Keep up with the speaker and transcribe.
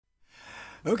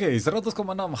Oke, 100,6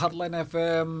 Hotline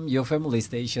FM, Your Family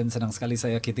Station. Senang sekali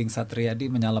saya Kiting Satriadi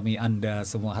menyalami Anda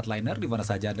semua Hotliner di mana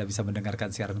saja Anda bisa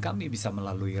mendengarkan siaran kami, bisa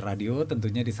melalui radio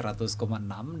tentunya di 100,6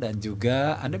 dan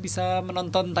juga Anda bisa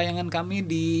menonton tayangan kami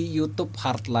di YouTube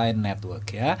Heartline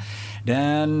Network ya.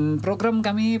 Dan program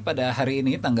kami pada hari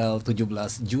ini tanggal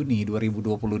 17 Juni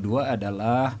 2022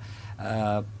 adalah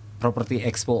Property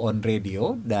Expo on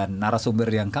Radio, dan narasumber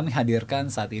yang kami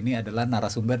hadirkan saat ini adalah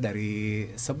narasumber dari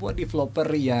sebuah developer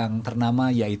yang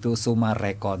ternama yaitu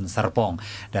Summarecon Serpong.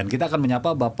 Dan kita akan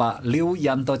menyapa Bapak Liu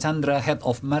Yanto Chandra, Head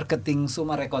of Marketing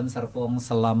Summarecon Serpong.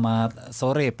 Selamat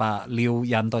sore Pak Liu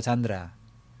Yanto Chandra.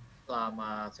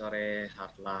 Selamat sore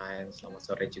Hotline, selamat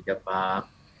sore juga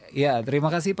Pak. Ya, terima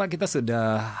kasih Pak. Kita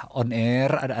sudah on air,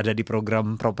 ada di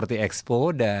program Property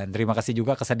Expo, dan terima kasih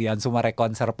juga kesediaan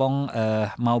Summarecon Serpong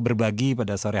mau berbagi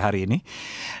pada sore hari ini.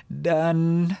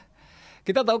 Dan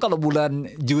kita tahu kalau bulan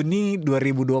Juni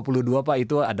 2022 Pak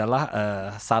itu adalah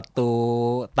satu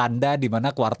tanda di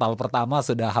mana kuartal pertama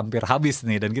sudah hampir habis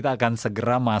nih, dan kita akan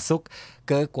segera masuk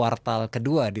ke kuartal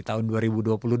kedua di tahun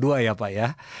 2022 ya Pak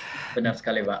ya. Benar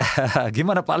sekali Pak.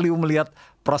 Gimana Pak Liu melihat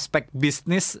prospek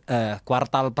bisnis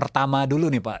kuartal pertama dulu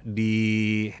nih Pak, di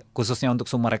khususnya untuk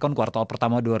Summarecon kuartal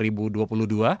pertama 2022,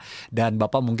 dan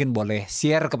Bapak mungkin boleh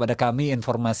share kepada kami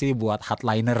informasi buat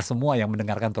Hotliner semua yang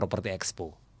mendengarkan Property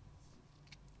Expo.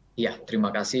 Ya, terima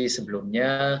kasih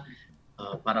sebelumnya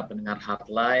para pendengar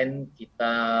Hotline.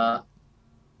 Kita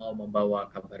mau membawa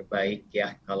kabar baik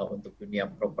ya, kalau untuk dunia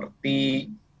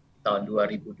properti tahun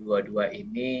 2022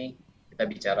 ini kita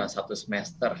bicara satu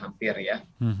semester hampir ya.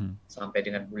 Sampai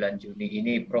dengan bulan Juni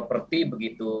ini properti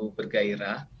begitu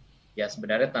bergairah. Ya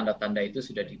sebenarnya tanda-tanda itu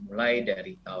sudah dimulai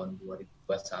dari tahun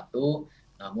 2021,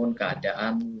 namun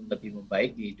keadaan lebih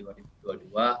membaik di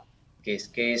 2022.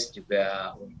 Case-case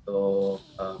juga untuk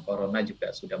corona juga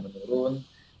sudah menurun,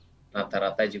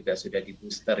 rata-rata juga sudah di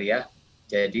booster ya.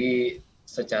 Jadi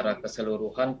secara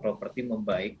keseluruhan properti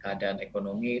membaik, keadaan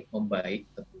ekonomi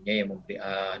membaik, tentunya yang memberi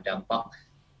dampak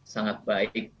sangat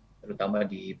baik, terutama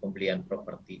di pembelian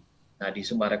properti. Nah di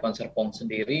Summarecon Serpong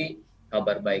sendiri,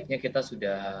 kabar baiknya kita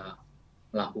sudah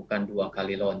melakukan 2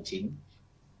 kali launching.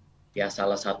 Ya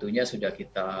salah satunya sudah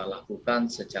kita lakukan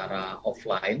secara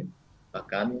offline.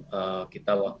 Bahkan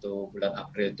kita waktu bulan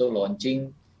April itu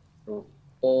launching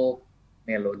ruko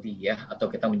Melodi ya, atau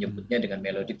kita menyebutnya dengan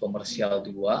Melodi Komersial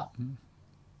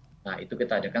 2. Nah itu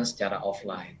kita adakan secara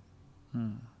offline.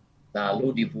 Lalu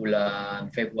di bulan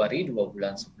Februari, 2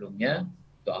 bulan sebelumnya,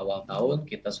 itu awal tahun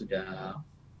kita sudah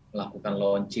melakukan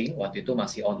launching, waktu itu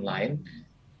masih online.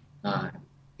 Nah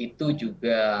itu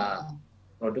juga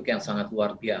produk yang sangat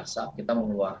luar biasa. Kita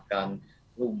mengeluarkan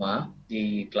rumah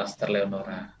di klaster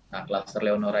Leonora. Nah, klaster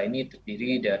Leonora ini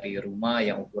terdiri dari rumah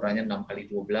yang ukurannya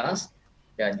 6x12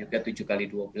 dan juga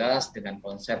 7x12 dengan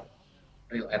konsep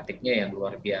real attic-nya yang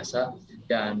luar biasa,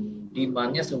 dan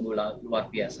demand-nya sungguh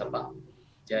luar biasa, Pak.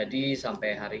 Jadi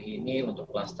sampai hari ini untuk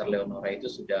klaster Leonora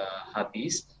itu sudah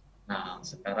habis. Nah,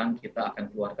 sekarang kita akan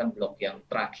keluarkan blok yang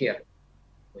terakhir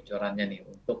bocorannya nih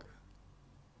untuk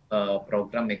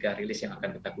program mega rilis yang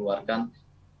akan kita keluarkan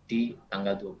di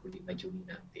tanggal 25 Juni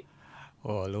nanti.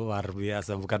 Oh luar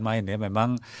biasa, bukan main ya.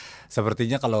 Memang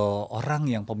sepertinya kalau orang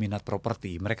yang peminat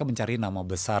properti, mereka mencari nama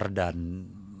besar, dan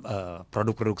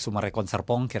produk-produk Summarecon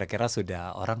Serpong kira-kira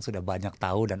orang sudah banyak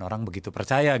tahu dan orang begitu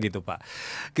percaya gitu Pak.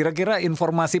 Kira-kira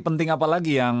informasi penting apa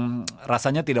lagi yang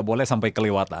rasanya tidak boleh sampai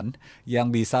kelewatan, yang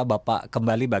bisa Bapak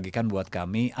kembali bagikan buat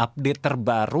kami, update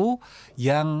terbaru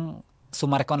yang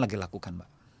Summarecon lagi lakukan Pak?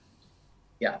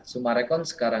 Ya, Summarecon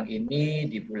sekarang ini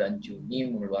di bulan Juni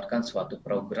mengeluarkan suatu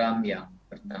program yang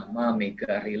bernama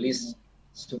Mega Rilis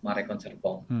Summarecon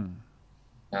Serpong.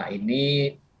 Nah,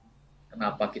 ini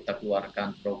kenapa kita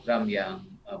keluarkan program yang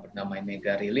bernama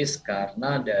Mega Rilis,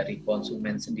 karena dari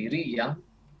konsumen sendiri yang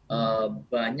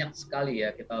banyak sekali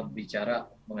ya, kita bicara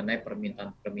mengenai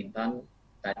permintaan-permintaan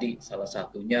tadi, salah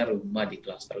satunya rumah di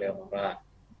klaster Leonora.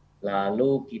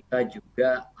 Lalu kita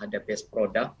juga ada best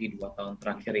product di 2 tahun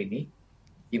terakhir ini,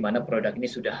 di mana produk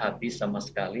ini sudah habis sama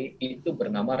sekali, itu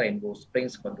bernama Rainbow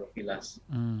Springs Condo Villas.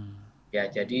 Ya,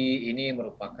 jadi ini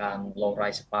merupakan low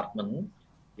rise apartment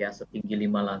ya, setinggi 5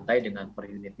 lantai dengan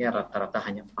per unitnya rata-rata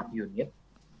hanya 4 unit.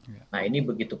 Nah, ini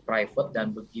begitu private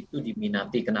dan begitu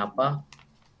diminati. Kenapa?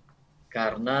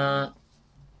 Karena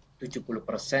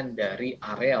 70% dari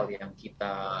areal yang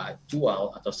kita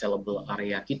jual atau sellable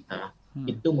area kita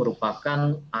itu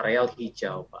merupakan areal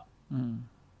hijau, Pak.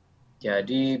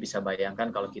 Jadi bisa bayangkan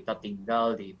kalau kita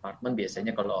tinggal di apartemen,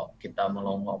 biasanya kalau kita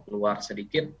mau keluar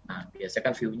sedikit, nah biasanya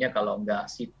kan view-nya kalau nggak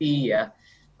city ya,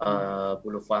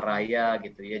 boulevard raya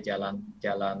gitu ya, jalan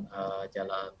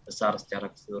besar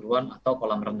secara keseluruhan atau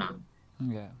kolam renang.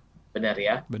 Yeah. Benar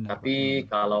ya. Benar, Tapi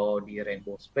Pak. kalau di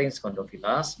Rainbow Springs Condo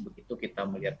Villas, begitu kita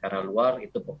melihat ke arah luar,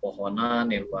 itu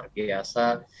pepohonan yang luar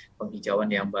biasa,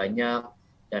 penghijauan yang banyak,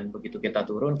 dan begitu kita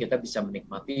turun, kita bisa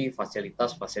menikmati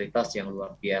fasilitas-fasilitas yang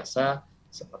luar biasa,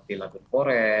 seperti Lagoon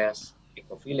Forest,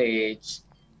 Eco Village,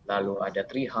 lalu ada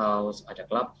tree house, ada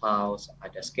clubhouse,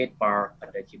 ada skate park,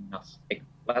 ada gymnastic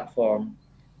platform,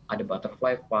 ada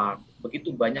butterfly park.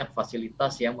 Begitu banyak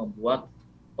fasilitas yang membuat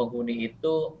penghuni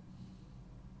itu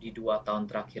di 2 tahun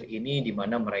terakhir ini, di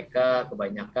mana mereka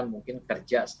kebanyakan mungkin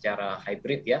kerja secara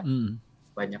hybrid ya,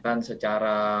 kebanyakan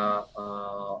secara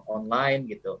online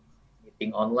gitu,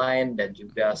 meeting online dan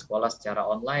juga sekolah secara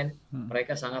online,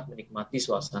 mereka sangat menikmati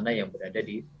suasana yang berada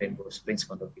di Rainbow Springs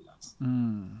Condo Villas.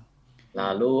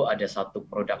 Lalu ada satu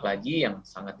produk lagi yang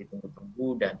sangat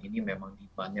ditunggu-tunggu dan ini memang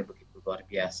demandnya begitu luar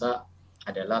biasa,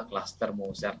 adalah cluster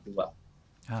Mozart 2.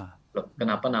 Loh,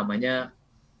 kenapa namanya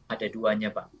ada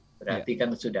 2-nya, Pak? Berarti kan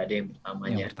sudah ada yang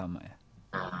pertamanya. Yang pertama ya.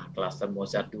 Nah, cluster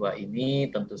Mozart 2 ini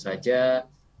tentu saja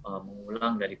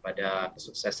mengulang daripada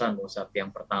kesuksesan Mozart yang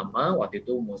pertama, waktu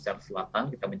itu Mozart Selatan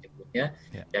kita menyebutnya,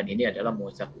 dan ini adalah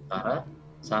Mozart Utara.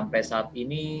 Sampai saat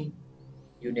ini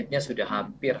unitnya sudah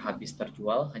hampir habis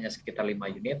terjual, hanya sekitar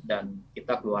 5 unit, dan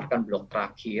kita keluarkan blok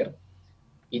terakhir.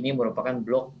 Ini merupakan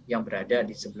blok yang berada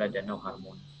di sebelah Danau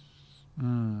Harmoni.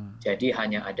 Jadi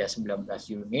hanya ada 19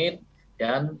 unit,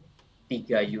 dan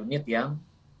 3 unit yang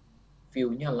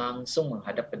view-nya langsung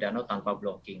menghadap ke danau tanpa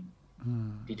blocking.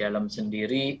 Di dalam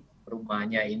sendiri,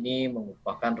 rumahnya ini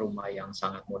merupakan rumah yang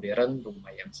sangat modern,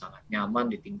 rumah yang sangat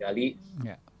nyaman ditinggali,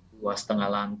 2,5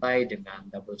 lantai dengan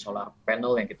double solar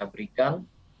panel yang kita berikan.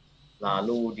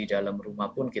 Lalu di dalam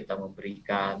rumah pun kita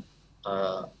memberikan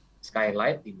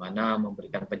skylight, di mana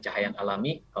memberikan pencahayaan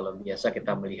alami. Kalau biasa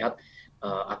kita melihat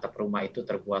atap rumah itu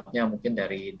terbuatnya mungkin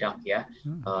dari dak ya,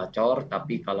 cor,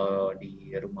 tapi kalau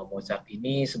di rumah Mozart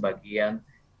ini sebagian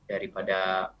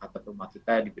daripada atap rumah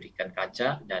kita diberikan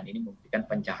kaca, dan ini memberikan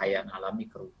pencahayaan alami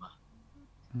ke rumah.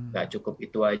 Nggak cukup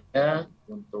itu aja,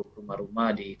 untuk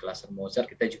rumah-rumah di cluster Mozart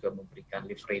kita juga memberikan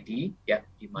lift ready ya,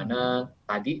 di mana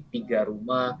tadi 3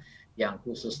 rumah yang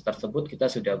khusus tersebut kita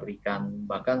sudah berikan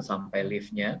bahkan sampai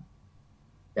liftnya.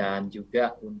 Dan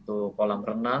juga untuk kolam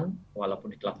renang,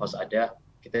 walaupun di clubhouse ada,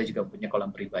 kita juga punya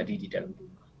kolam pribadi di dalam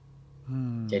rumah.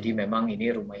 Jadi memang ini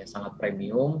rumah yang sangat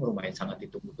premium, rumah yang sangat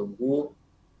ditunggu-tunggu,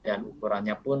 dan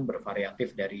ukurannya pun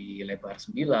bervariatif dari lebar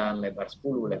 9, lebar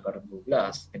 10, lebar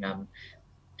 12, dengan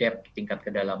depth tingkat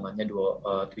kedalamannya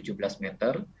 17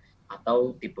 meter,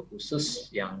 atau tipe khusus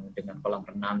yang dengan kolam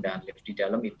renang dan lift di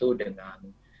dalam itu dengan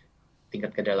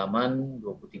tingkat kedalaman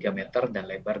 23 meter dan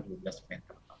lebar 12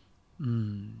 meter.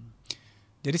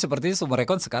 Jadi sepertinya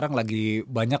Summarecon sekarang lagi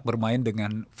banyak bermain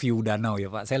dengan view danau ya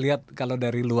Pak. Saya lihat kalau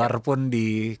dari luar pun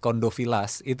di Condo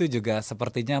Villas itu juga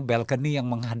sepertinya balcony yang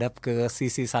menghadap ke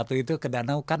sisi satu itu ke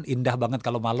danau, kan indah banget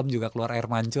kalau malam juga keluar air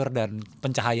mancur dan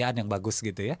pencahayaan yang bagus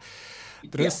gitu ya.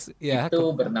 Terus itu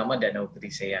bernama Danau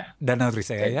Trisea. Danau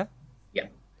Trisea ya? Ya.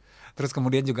 Terus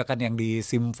kemudian juga kan yang di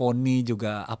Simfoni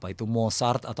juga apa itu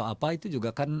Mozart atau apa itu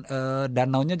juga kan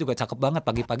danaunya juga cakep banget,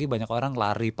 pagi-pagi banyak orang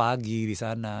lari pagi di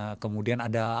sana. Kemudian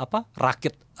ada apa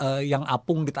rakit yang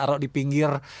apung ditaruh di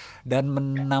pinggir dan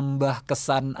menambah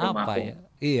kesan rumah apa apung. ya?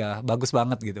 Iya, bagus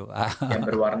banget gitu. Yang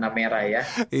berwarna merah ya.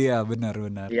 Iya,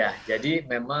 benar-benar. Iya, jadi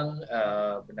memang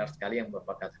benar sekali yang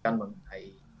Bapak katakan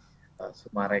mengenai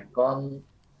Summarecon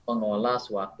mengolah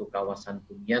suatu kawasan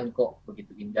hunian kok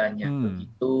begitu indahnya,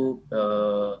 begitu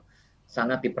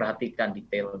sangat diperhatikan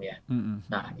detailnya.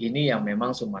 Nah, ini yang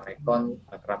memang Summarecon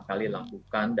kerap kali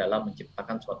lakukan dalam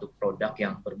menciptakan suatu produk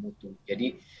yang bermutu.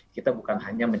 Jadi kita bukan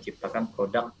hanya menciptakan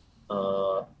produk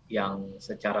yang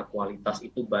secara kualitas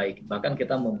itu baik, bahkan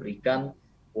kita memberikan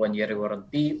 1 year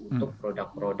warranty untuk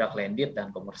produk-produk landed dan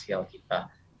komersial kita.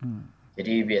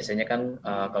 Jadi biasanya kan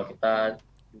kalau kita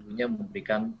dulunya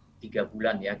memberikan 3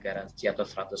 bulan ya garansi atau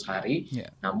 100 hari,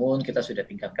 namun kita sudah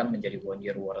tingkatkan menjadi 1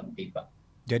 year warranty, Pak.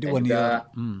 Jadi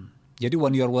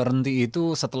 1 year warranty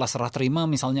itu setelah serah terima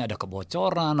misalnya ada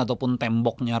kebocoran ataupun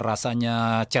temboknya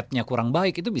rasanya catnya kurang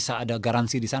baik, itu bisa ada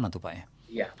garansi di sana tuh Pak ya?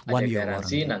 Iya, ada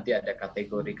garansi, nanti ada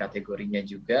kategori-kategorinya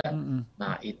juga.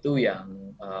 Nah, itu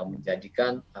yang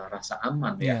menjadikan rasa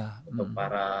aman ya untuk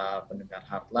para pendengar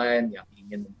hardline yang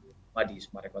ingin membeli rumah di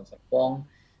Summarecon Serpong,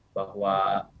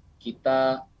 bahwa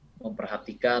kita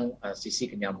memperhatikan sisi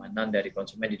kenyamanan dari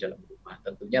konsumen di dalam rumah.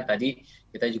 Tentunya tadi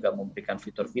kita juga memberikan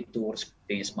fitur-fitur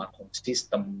seperti smart home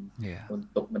system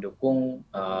untuk mendukung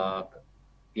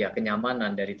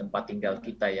kenyamanan dari tempat tinggal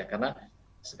kita ya, karena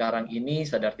sekarang ini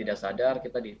sadar tidak sadar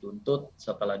kita dituntut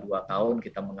setelah 2 tahun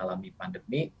kita mengalami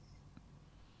pandemi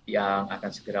yang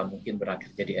akan segera mungkin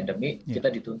berakhir jadi endemi, kita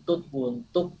dituntut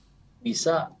untuk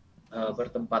bisa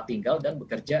bertempat tinggal dan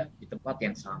bekerja di tempat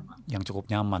yang sama. Yang cukup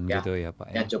nyaman Ya, gitu ya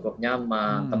Pak ya. yang cukup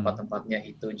nyaman, tempat-tempatnya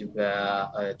itu juga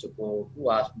cukup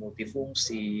luas,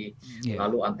 multifungsi,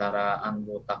 lalu antara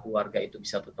anggota keluarga itu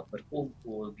bisa tetap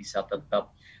berkumpul, bisa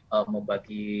tetap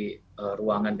membagi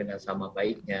ruangan dengan sama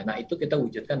baiknya. Nah, itu kita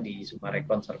wujudkan di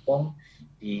Summarecon Serpong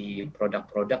di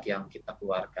produk-produk yang kita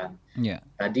keluarkan.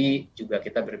 Tadi juga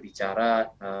kita berbicara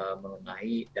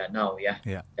mengenai danau ya.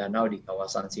 Danau di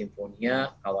kawasan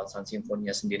Simfonia. Kawasan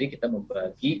Simfonia sendiri kita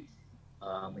membagi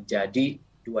menjadi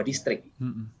 2 distrik.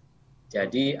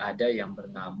 Jadi ada yang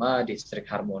bernama distrik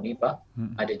Harmoni, Pak.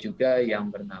 Ada juga yang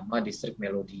bernama distrik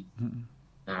Melodi.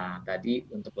 Nah, tadi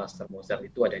untuk klaster Mozart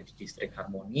itu ada di distrik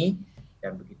Harmoni,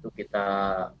 dan begitu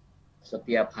kita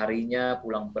setiap harinya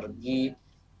pulang pergi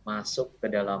masuk ke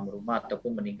dalam rumah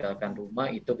ataupun meninggalkan rumah,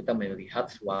 itu kita melihat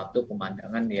suatu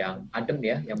pemandangan yang adem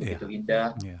ya, yang begitu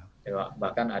indah.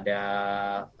 Bahkan ada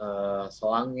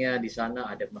selangnya di sana,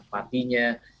 ada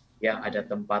merpatinya. Ya, ada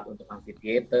tempat untuk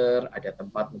amphitheater, ada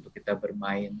tempat untuk kita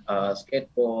bermain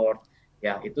skateboard.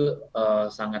 Ya, itu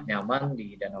sangat nyaman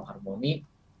di Danau Harmoni.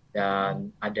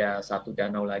 Dan ada satu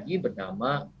danau lagi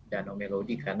bernama Danau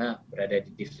Melodi karena berada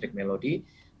di distrik Melodi.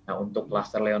 Nah, untuk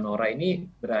klaster Leonora ini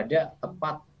berada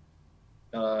tepat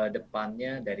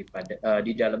depannya daripada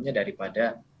di dalamnya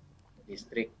daripada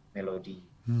distrik Melodi.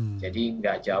 Jadi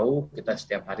nggak jauh, kita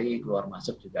setiap hari keluar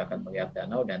masuk juga akan melihat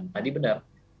danau. Dan tadi benar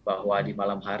bahwa di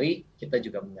malam hari kita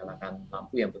juga menyalakan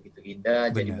lampu yang begitu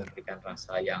indah, jadi memberikan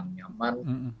rasa yang nyaman,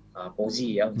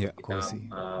 cozy ya untuk kita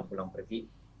pulang pergi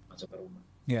masuk ke rumah.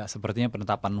 Ya, sepertinya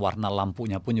penetapan warna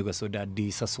lampunya pun juga sudah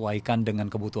disesuaikan dengan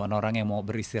kebutuhan orang yang mau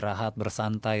beristirahat,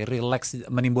 bersantai, rileks,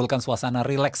 menimbulkan suasana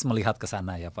rileks melihat ke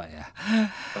sana ya Pak ya.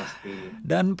 Pasti.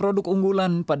 Dan produk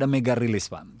unggulan pada mega rilis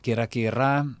Pak,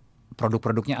 kira-kira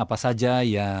produk-produknya apa saja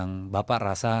yang Bapak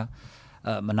rasa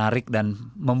menarik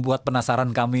dan membuat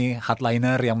penasaran kami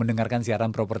hardliner yang mendengarkan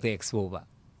siaran Properti Expo, Pak?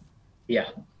 Ya,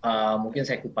 mungkin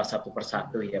saya kupas satu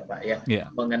persatu ya Pak ya.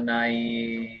 Mengenai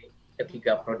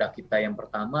ketiga produk kita, yang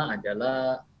pertama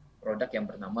adalah produk yang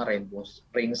bernama Rainbow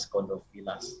Springs Condo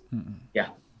Villas.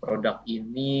 Ya, produk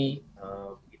ini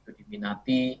begitu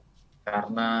diminati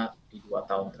karena di 2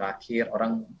 tahun terakhir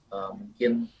orang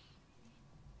mungkin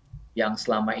yang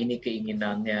selama ini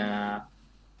keinginannya,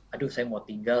 aduh saya mau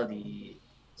tinggal di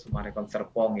Summarecon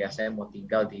Serpong ya, saya mau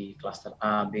tinggal di klaster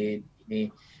A, B, ini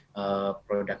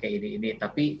produknya ini.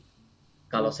 Tapi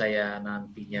kalau saya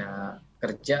nantinya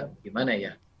kerja gimana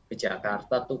ya? Ke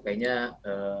Jakarta tuh kayaknya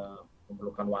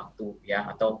memerlukan waktu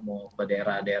ya, atau mau ke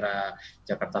daerah-daerah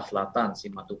Jakarta Selatan,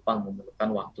 Simatupang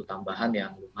memerlukan waktu tambahan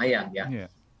yang lumayan ya.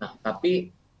 Nah, tapi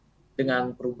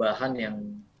dengan perubahan yang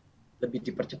lebih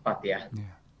dipercepat ya,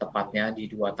 tepatnya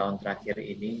di 2 tahun terakhir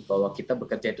ini, bahwa kita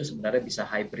bekerja itu sebenarnya bisa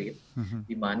hybrid,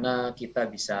 di mana kita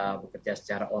bisa bekerja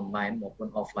secara online maupun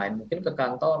offline. Mungkin ke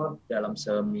kantor dalam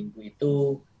seminggu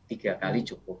itu 3 kali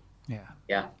cukup.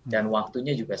 Ya, dan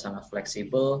waktunya juga sangat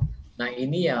fleksibel. Nah,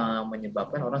 ini yang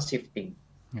menyebabkan orang shifting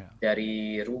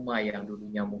dari rumah yang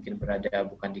dulunya mungkin berada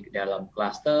bukan di dalam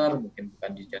klaster, mungkin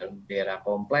bukan di dalam daerah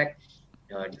komplek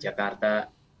di Jakarta,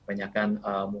 kebanyakan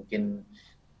mungkin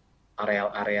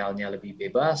areal-arealnya lebih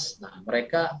bebas. Nah,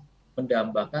 mereka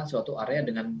mendambakan suatu area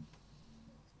dengan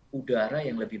udara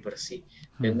yang lebih bersih,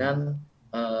 dengan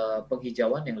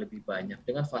penghijauan yang lebih banyak,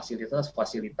 dengan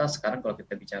fasilitas-fasilitas. Sekarang kalau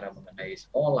kita bicara mengenai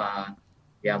sekolah,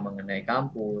 ya mengenai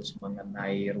kampus,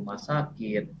 mengenai rumah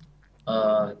sakit,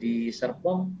 di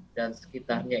Serpong dan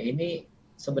sekitarnya ini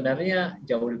sebenarnya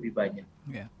jauh lebih banyak,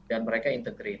 dan mereka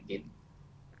integrated.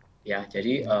 Ya,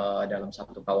 jadi dalam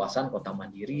satu kawasan kota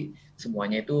mandiri,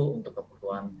 semuanya itu untuk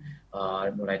keperluan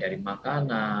mulai dari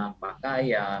makanan,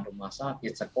 pakaian, rumah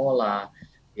sakit, sekolah,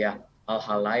 ya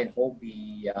hal-hal lain,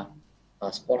 hobi, ya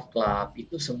sport club,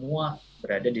 itu semua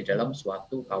berada di dalam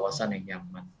suatu kawasan yang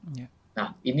nyaman.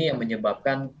 Nah, ini yang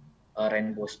menyebabkan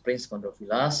Rainbow Springs Condo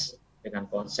Villas dengan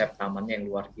konsep tamannya yang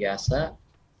luar biasa.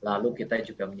 Lalu kita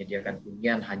juga menyediakan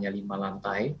hunian hanya 5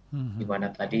 lantai, di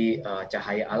mana tadi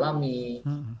cahaya alami.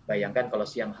 Bayangkan kalau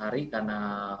siang hari,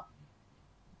 karena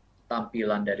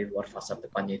tampilan dari luar fasad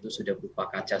depannya itu sudah berupa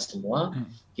kaca semua,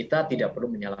 kita tidak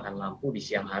perlu menyalakan lampu di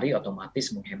siang hari,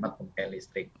 otomatis menghemat pemakaian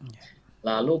listrik.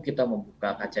 Lalu kita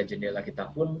membuka kaca jendela kita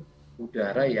pun,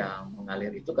 udara yang mengalir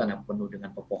itu karena penuh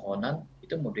dengan pepohonan,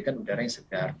 itu memberikan udara yang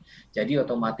segar. Jadi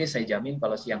otomatis saya jamin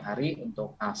kalau siang hari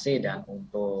untuk AC dan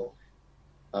untuk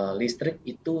listrik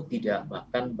itu tidak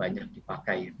bahkan banyak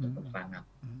dipakai untuk penerangan.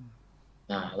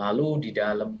 Nah, lalu di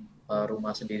dalam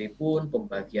rumah sendiri pun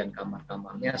pembagian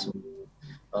kamar-kamarnya sungguh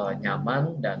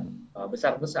nyaman dan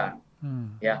besar-besar.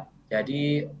 Ya,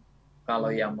 jadi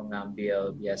kalau yang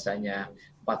mengambil biasanya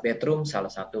 4 bedroom, salah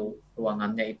satu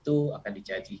ruangannya itu akan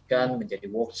dijadikan menjadi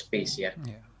workspace ya.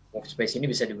 Workspace ini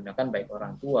bisa digunakan baik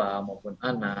orang tua maupun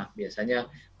anak, biasanya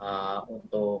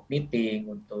untuk meeting,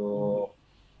 untuk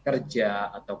kerja,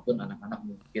 ataupun anak-anak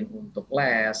mungkin untuk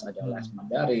les, ada les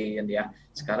Mandarin ya.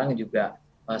 Sekarang juga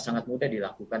sangat mudah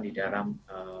dilakukan di dalam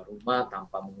rumah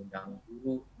tanpa mengundang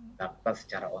guru, dilakukan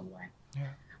secara online.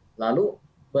 Lalu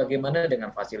bagaimana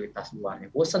dengan fasilitas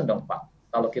luarnya? Bosan dong Pak,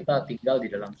 kalau kita tinggal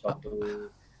di dalam suatu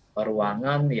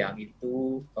ruangan yang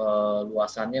itu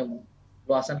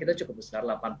luasan kita cukup besar,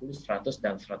 80, 100,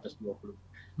 dan 120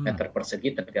 meter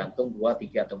persegi, tergantung 2,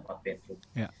 3, atau 4 bedroom.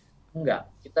 Enggak,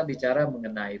 kita bicara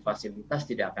mengenai fasilitas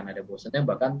tidak akan ada bosannya,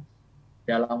 bahkan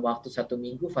dalam waktu 1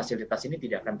 minggu fasilitas ini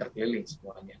tidak akan terkeliling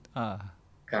semuanya.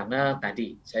 Karena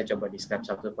tadi saya coba describe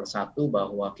satu persatu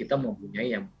bahwa kita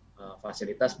mempunyai yang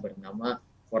fasilitas bernama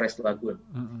Forest Lagoon.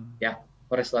 Ya,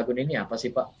 Forest Lagoon ini apa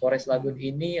sih Pak? Forest Lagoon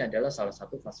ini adalah salah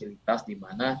satu fasilitas di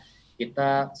mana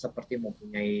kita seperti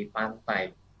mempunyai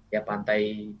pantai, ya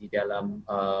pantai di dalam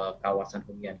kawasan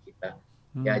hunian kita.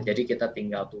 Ya, jadi kita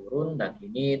tinggal turun dan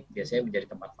ini biasanya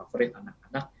menjadi tempat favorit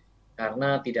anak-anak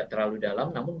karena tidak terlalu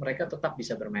dalam, namun mereka tetap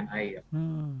bisa bermain air.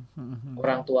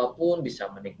 Orang tua pun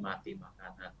bisa menikmati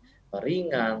makanan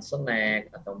ringan, snack,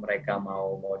 atau mereka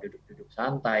mau duduk-duduk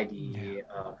santai di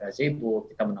gazebo,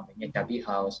 kita menamainya chubby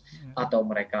house, atau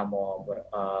mereka mau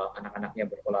anak-anaknya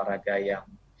berolahraga yang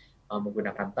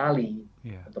menggunakan tali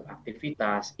untuk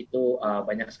aktivitas, itu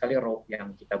banyak sekali rope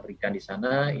yang kita berikan di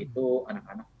sana, itu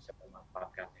anak-anak bisa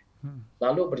memanfaatkan.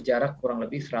 Lalu berjarak kurang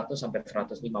lebih 100 sampai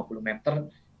 150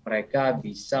 meter, mereka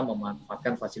bisa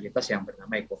memanfaatkan fasilitas yang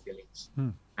bernama Eco Village.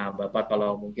 Nah, Bapak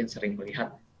kalau mungkin sering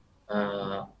melihat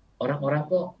orang-orang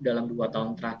kok dalam 2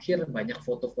 tahun terakhir banyak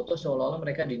foto-foto seolah-olah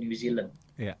mereka di New Zealand.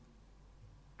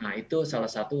 Nah, itu salah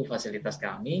satu fasilitas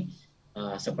kami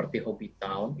seperti Hobby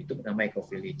Town, itu bernama Eco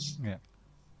Village.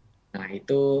 Nah,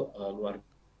 itu luar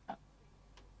biasa.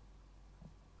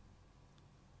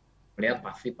 Melihat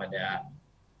pasti pada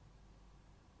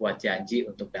buat janji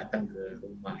untuk datang ke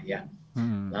rumah ya.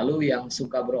 Lalu yang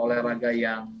suka berolahraga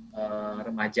yang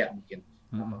remaja mungkin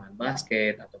lapangan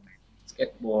basket atau main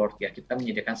skateboard ya, kita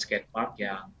menyediakan skatepark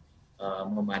yang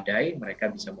memadai, mereka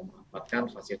bisa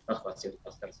memanfaatkan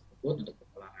fasilitas-fasilitas tersebut untuk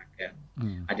berolahraga.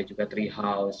 Ada juga tree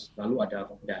house, lalu ada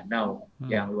danau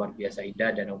yang luar biasa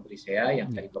indah, Danau Brisea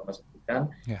yang tadi Bapak sebutkan,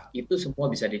 itu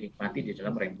semua bisa dinikmati di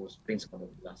dalam Rainbow Springs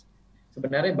Pondok Indah.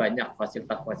 Sebenarnya banyak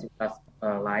fasilitas-fasilitas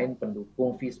lain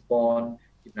pendukung, fish pond,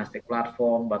 gimnastik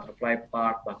platform, butterfly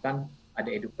park, bahkan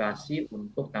ada edukasi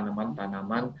untuk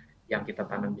tanaman-tanaman yang kita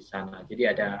tanam di sana. Jadi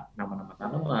ada nama-nama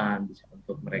tanaman, bisa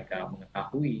untuk mereka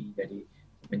mengetahui dari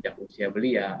semenjak usia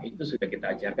belia, itu sudah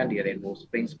kita ajarkan di Rainbow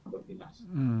Springs Pondok Indah.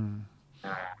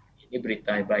 Nah, ini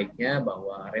berita baiknya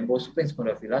bahwa Rainbow Springs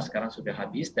Pondok Indah sekarang sudah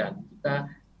habis dan kita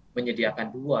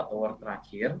menyediakan 2 tower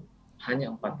terakhir,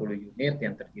 hanya 40 unit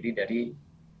yang terdiri dari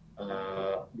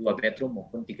 2 bedroom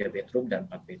maupun 3 bedroom dan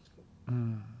 4 bedroom.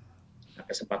 Nah,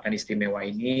 kesempatan istimewa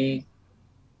ini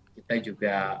kita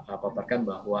juga paparkan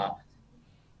bahwa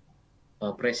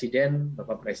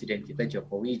Bapak Presiden kita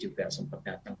Jokowi juga sempat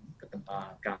datang ke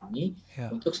tempat kami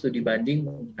untuk studi banding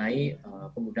mengenai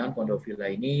penggunaan pondok villa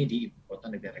ini di ibu kota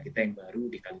negara kita yang baru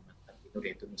di Kalimantan Timur,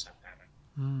 yaitu Nusantara.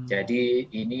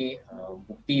 Jadi ini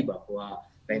bukti bahwa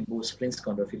Rainbow Springs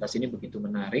Condo Villas ini begitu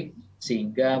menarik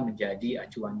sehingga menjadi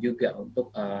acuan juga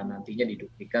untuk nantinya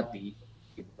diduplikat di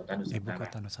Ibu Kota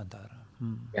Nusantara.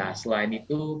 Ya, selain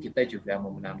itu kita juga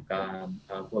memenangkan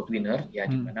Gold Winner ya,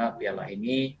 di mana piala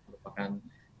ini merupakan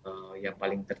yang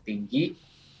paling tertinggi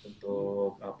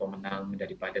untuk pemenang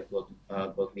daripada Gold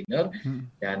Winner,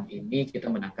 dan ini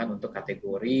kita menangkan untuk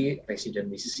kategori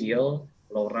Residential,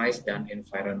 Low Rise dan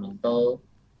Environmental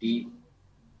di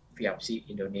VIAPSI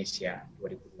Indonesia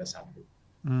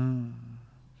 2021.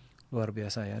 Luar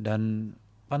biasa ya. Dan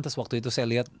pantas waktu itu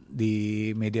saya lihat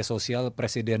di media sosial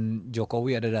Presiden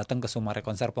Jokowi ada datang ke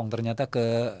Summarecon Serpong, ternyata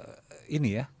ke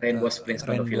ini ya, Rainbow Springs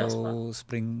Condo Villas, Rainbow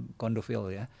Spring Condo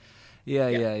Villas ya.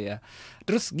 Iya.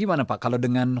 Terus gimana Pak kalau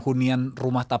dengan hunian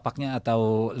rumah tapaknya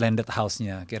atau landed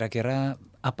house-nya? Kira-kira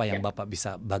apa yang Bapak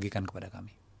bisa bagikan kepada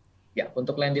kami? Ya,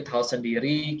 untuk landed house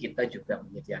sendiri kita juga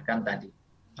menyediakan tadi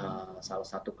salah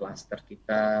satu klaster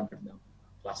kita bernama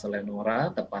Klaster Lenora,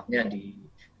 tepatnya di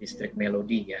distrik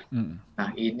Melodi ya. Nah,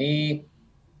 ini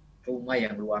rumah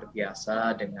yang luar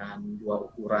biasa dengan 2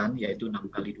 ukuran, yaitu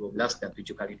 6x12 dan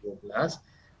 7x12.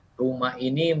 Rumah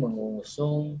ini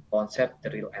mengusung konsep the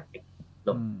real attic.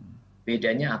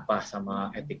 bedanya apa sama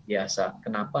etik biasa?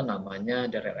 Kenapa namanya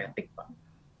the real etik, Pak?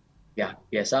 Ya,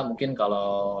 biasa mungkin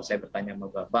kalau saya bertanya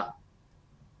sama Bapak,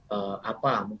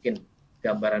 apa mungkin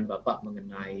gambaran Bapak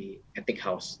mengenai etik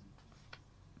house?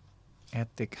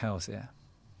 Etik house ya.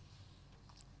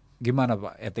 Gimana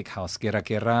Pak etik house?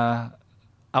 Kira-kira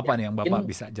apa Ya, nih yang Bapak mungkin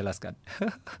bisa jelaskan?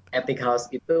 etik house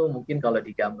itu mungkin kalau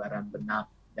di gambaran benak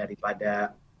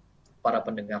daripada para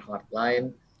pendengar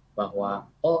hardline bahwa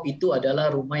oh itu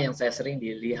adalah rumah yang saya sering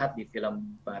dilihat di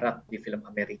film barat, di film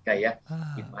Amerika ya,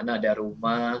 di Ah, mana ada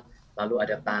rumah, lalu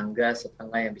ada tangga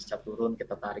setengah yang bisa turun,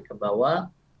 kita tarik ke bawah,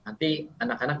 nanti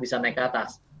anak-anak bisa naik ke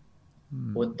atas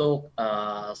hmm, untuk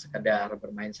sekedar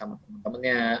bermain sama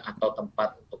teman-temannya atau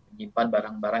tempat untuk menyimpan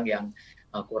barang-barang yang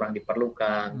kurang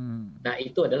diperlukan. hmm, Nah,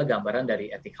 itu adalah gambaran dari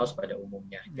attic house pada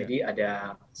umumnya. ya, Jadi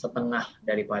ada setengah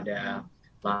daripada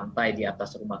lantai di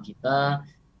atas rumah kita,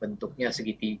 bentuknya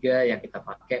segitiga yang kita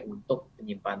pakai untuk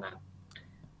penyimpanan.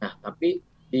 Nah, tapi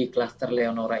di klaster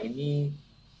Leonora ini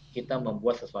kita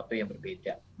membuat sesuatu yang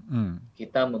berbeda. hmm,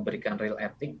 Kita memberikan real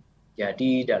attic.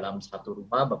 Jadi dalam satu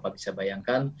rumah, Bapak bisa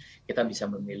bayangkan, kita bisa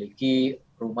memiliki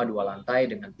rumah 2 lantai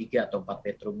dengan 3 atau 4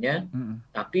 bedroomnya,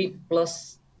 hmm, tapi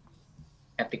plus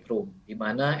attic room, di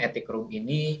mana attic room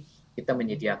ini kita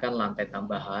menyediakan lantai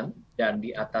tambahan, dan di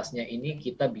atasnya ini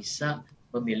kita bisa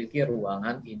memiliki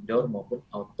ruangan indoor maupun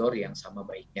outdoor yang sama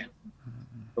baiknya.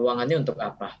 Ruangannya untuk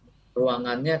apa?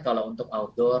 Ruangannya kalau untuk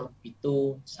outdoor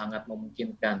itu sangat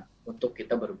memungkinkan untuk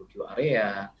kita berbarbecue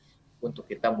area, untuk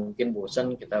kita mungkin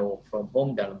bosan kita work from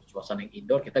home dalam suasana yang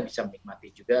indoor, kita bisa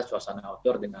menikmati juga suasana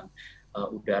outdoor dengan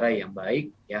udara yang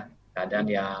baik, ya,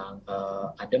 keadaan yang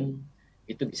adem,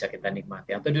 itu bisa kita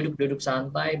nikmati. Atau duduk-duduk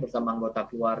santai bersama anggota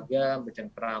keluarga,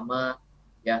 bercengkrama,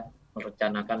 ya,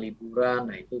 merencanakan liburan,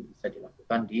 nah itu bisa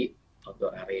dilakukan di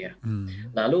outdoor area.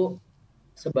 hmm, Lalu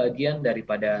sebagian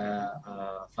daripada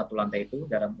satu lantai itu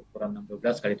dalam ukuran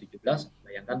 16 kali 17,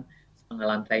 bayangkan setengah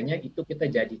lantainya itu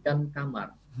kita jadikan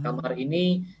kamar. Kamar hmm, ini,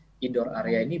 indoor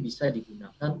area ini bisa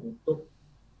digunakan untuk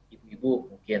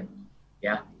ibu-ibu mungkin,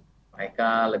 ya,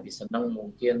 mereka lebih senang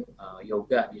mungkin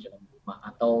yoga di dalam rumah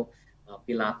atau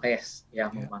pilates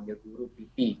yang ya, memanggil guru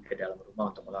PT ke dalam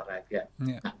rumah untuk olahraga.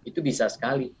 ya, Nah, itu bisa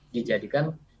sekali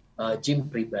dijadikan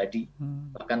gym pribadi,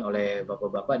 hmm, bahkan oleh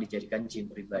bapak-bapak dijadikan gym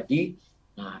pribadi.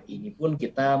 Nah, ini pun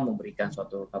kita memberikan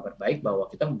suatu kabar baik bahwa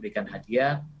kita memberikan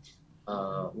hadiah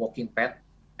walking pad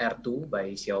R2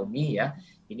 by Xiaomi, ya.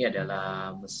 Ini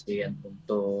adalah mesin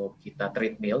untuk kita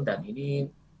treadmill, dan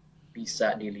ini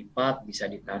bisa dilipat, bisa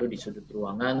ditaruh di sudut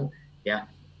ruangan, ya,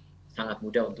 sangat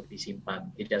mudah untuk disimpan.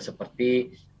 Tidak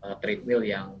seperti treadmill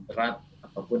yang berat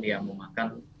ataupun yang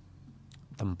memakan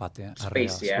tempat ya, area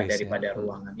space, ya, space ya. daripada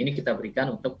ruangan. Ini kita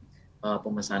berikan untuk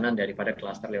pemesanan daripada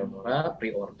klaster Leonora,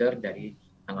 pre-order dari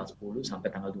tanggal 10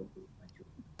 sampai tanggal 25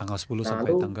 Juni. Tanggal 10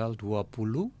 sampai Lalu tanggal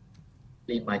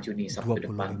 5 Juni, Sabtu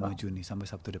depan, 25 Pak. Juni sampai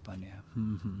Sabtu depan ya.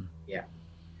 Ya.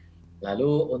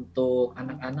 Lalu untuk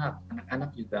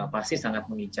anak-anak juga pasti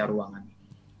sangat mengincar ruangan ini.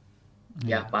 Ya,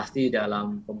 Ya, pasti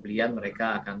dalam pembelian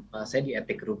mereka akan, saya di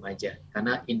attic room aja.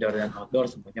 Karena indoor dan outdoor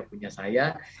semuanya punya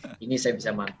saya. Ini saya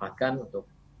bisa manfaatkan untuk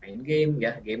main game,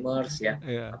 ya, gamers, ya,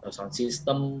 ya, atau sound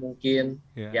system mungkin.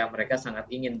 ya, Ya, mereka sangat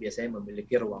ingin biasanya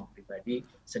memiliki ruang pribadi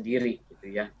sendiri, gitu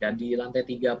ya. Dan di lantai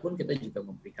 3 pun kita juga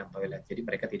memberikan toilet. Jadi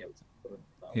mereka tidak usah turun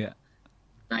ke bawah. ya.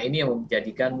 Nah, ini yang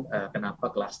menjadikan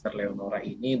kenapa klaster Leonora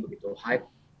ini begitu hype,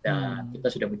 dan kita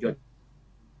sudah menjual.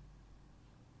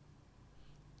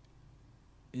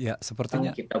 Ya,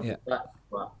 sepertinya Kita ya.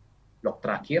 buka blok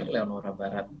terakhir Leonora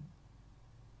Barat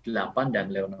 8 dan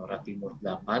Leonora Timur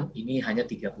 8, ini hanya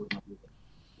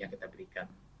 35.000 yang kita berikan.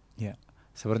 Ya.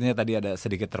 Sepertinya tadi ada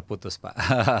sedikit terputus, Pak.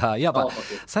 Ya, Pak. Oh,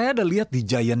 oke. Saya ada lihat di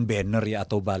giant banner ya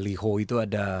atau baliho itu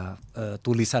ada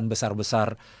tulisan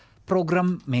besar-besar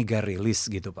program mega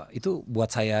rilis gitu, Pak. Itu buat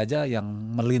saya aja yang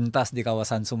melintas di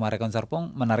kawasan Summarecon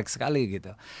Serpong menarik sekali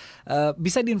gitu.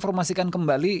 Bisa diinformasikan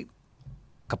kembali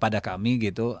kepada kami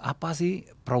gitu, apa sih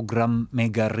program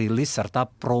mega rilis serta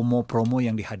promo-promo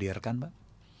yang dihadirkan, Pak?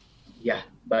 Ya,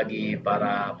 bagi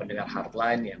para pendengar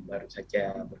hardline yang baru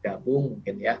saja bergabung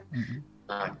mungkin, ya.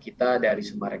 Nah, kita dari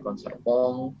Summarecon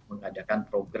Serpong mengadakan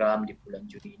program di bulan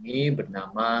Juni ini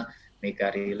bernama Mega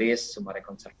Rilis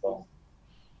Summarecon Serpong.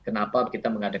 Kenapa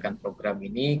kita mengadakan program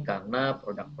ini? Karena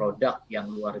produk-produk yang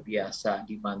luar biasa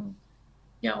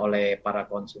demand-nya oleh para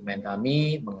konsumen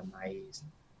kami mengenai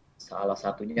salah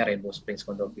satunya Rainbow Springs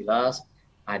Condo Villas,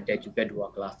 ada juga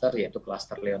 2 klaster, yaitu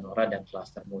klaster Leonora dan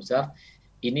klaster Mozart.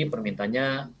 Ini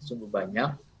permintaannya sungguh banyak,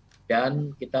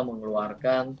 dan kita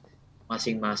mengeluarkan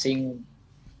masing-masing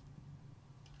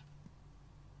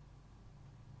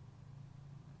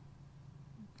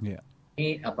Ya.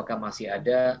 ini apakah masih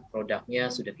ada, produknya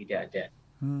sudah tidak ada.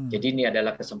 Jadi ini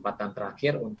adalah kesempatan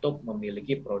terakhir untuk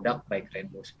memiliki produk baik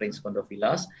Rainbow Springs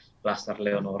Condovillas, Cluster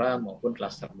Leonora maupun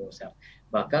Cluster Moser.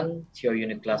 Bahkan show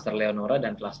unit Cluster Leonora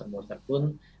dan Cluster Moser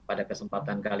pun pada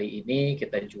kesempatan kali ini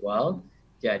kita jual.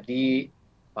 Jadi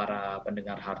para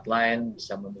pendengar Heartline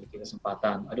bisa memiliki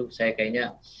kesempatan. Aduh, saya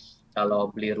kayaknya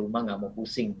kalau beli rumah nggak mau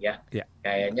pusing ya.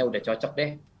 Kayaknya udah cocok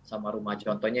deh sama rumah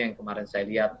contohnya yang kemarin saya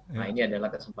lihat. Nah, ini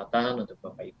adalah kesempatan untuk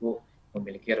Bapak Ibu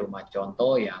memiliki rumah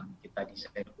contoh yang kita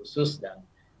desain khusus dan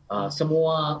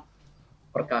semua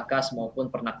perkakas maupun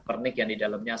pernak-pernik yang di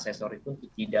dalamnya aksesori pun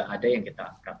tidak ada yang kita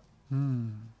angkat.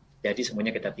 Jadi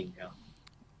semuanya kita tinggal.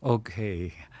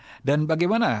 Oke. Dan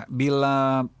bagaimana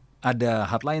bila ada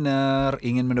Heartliner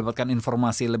ingin mendapatkan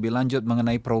informasi lebih lanjut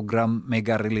mengenai program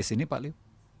mega rilis ini, Pak Liu?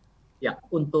 Ya,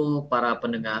 untuk para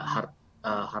pendengar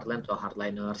Heartline atau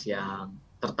Heartliners yang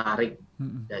tertarik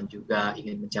dan juga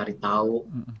ingin mencari tahu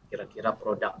kira-kira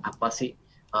produk apa sih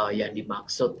yang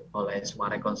dimaksud oleh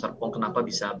Summarecon Serpong, kenapa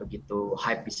bisa begitu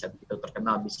hype, bisa begitu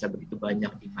terkenal, bisa begitu banyak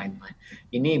dimain-main.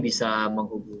 Ini bisa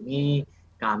menghubungi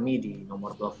kami di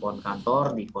nomor telepon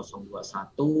kantor di 021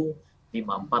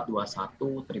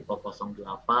 5421 0008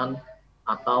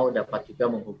 atau dapat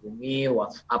juga menghubungi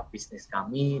WhatsApp bisnis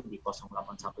kami di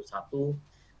 0811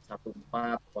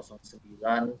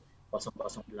 1409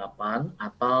 008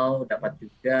 atau dapat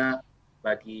juga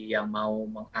bagi yang mau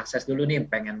mengakses dulu nih,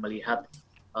 pengen melihat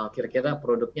kira-kira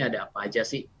produknya ada apa aja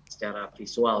sih secara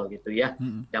visual gitu ya,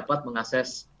 dapat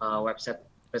mengakses website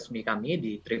resmi kami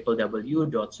di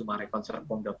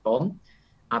www.summareconserpong.com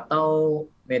atau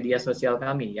media sosial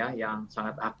kami ya yang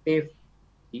sangat aktif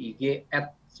di IG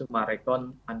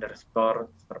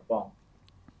 @summarecon_serpong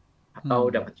atau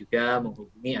dapat juga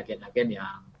menghubungi agen-agen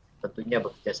yang tentunya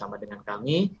bekerja sama dengan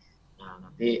kami. Nah,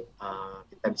 nanti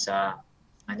kita bisa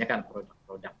tanyakan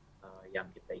produk-produk yang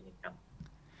kita inginkan.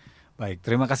 Baik,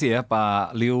 terima kasih ya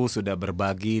Pak Liu sudah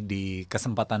berbagi di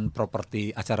kesempatan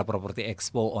acara properti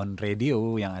Expo on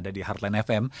Radio yang ada di Heartline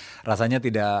FM. Rasanya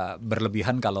tidak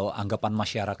berlebihan kalau anggapan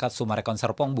masyarakat Summarecon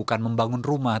Serpong bukan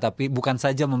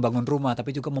saja membangun rumah,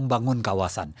 tapi juga membangun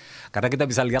kawasan. Karena kita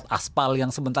bisa lihat aspal yang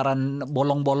sebentaran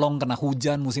bolong-bolong kena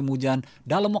hujan, musim hujan.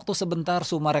 Dalam waktu sebentar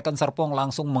Summarecon Serpong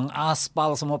langsung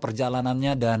mengaspal semua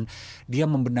perjalanannya dan dia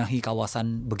membenahi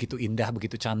kawasan begitu indah,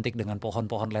 begitu cantik dengan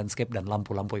pohon-pohon landscape dan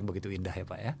lampu-lampu yang begitu indah ya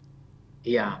Pak ya?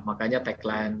 Iya, makanya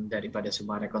tagline daripada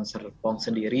Summarecon Serpong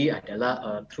sendiri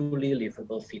adalah truly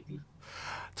livable city.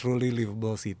 Truly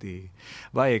livable city.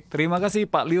 Baik, terima kasih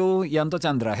Pak Liu, Yanto,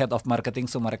 Chandra, Head of Marketing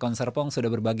Summarecon Serpong sudah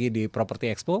berbagi di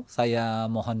Property Expo. Saya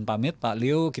mohon pamit Pak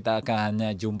Liu, kita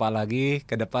akan jumpa lagi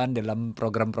ke depan dalam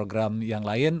program-program yang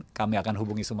lain. Kami akan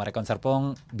hubungi Summarecon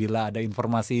Serpong bila ada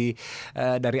informasi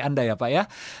dari Anda ya Pak ya.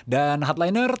 Dan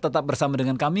Heartliner tetap bersama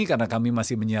dengan kami karena kami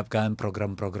masih menyiapkan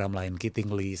program-program lain.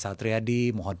 Kiting Lee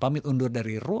Satriadi, mohon pamit undur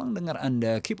dari ruang dengar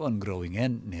Anda. Keep on growing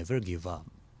and never give up.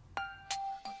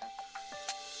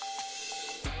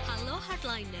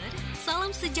 Heartliner,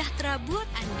 salam sejahtera buat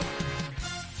Anda.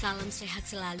 Salam sehat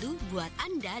selalu buat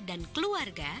Anda dan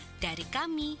keluarga dari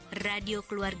kami, Radio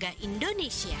Keluarga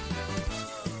Indonesia.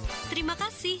 Terima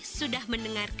kasih sudah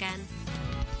mendengarkan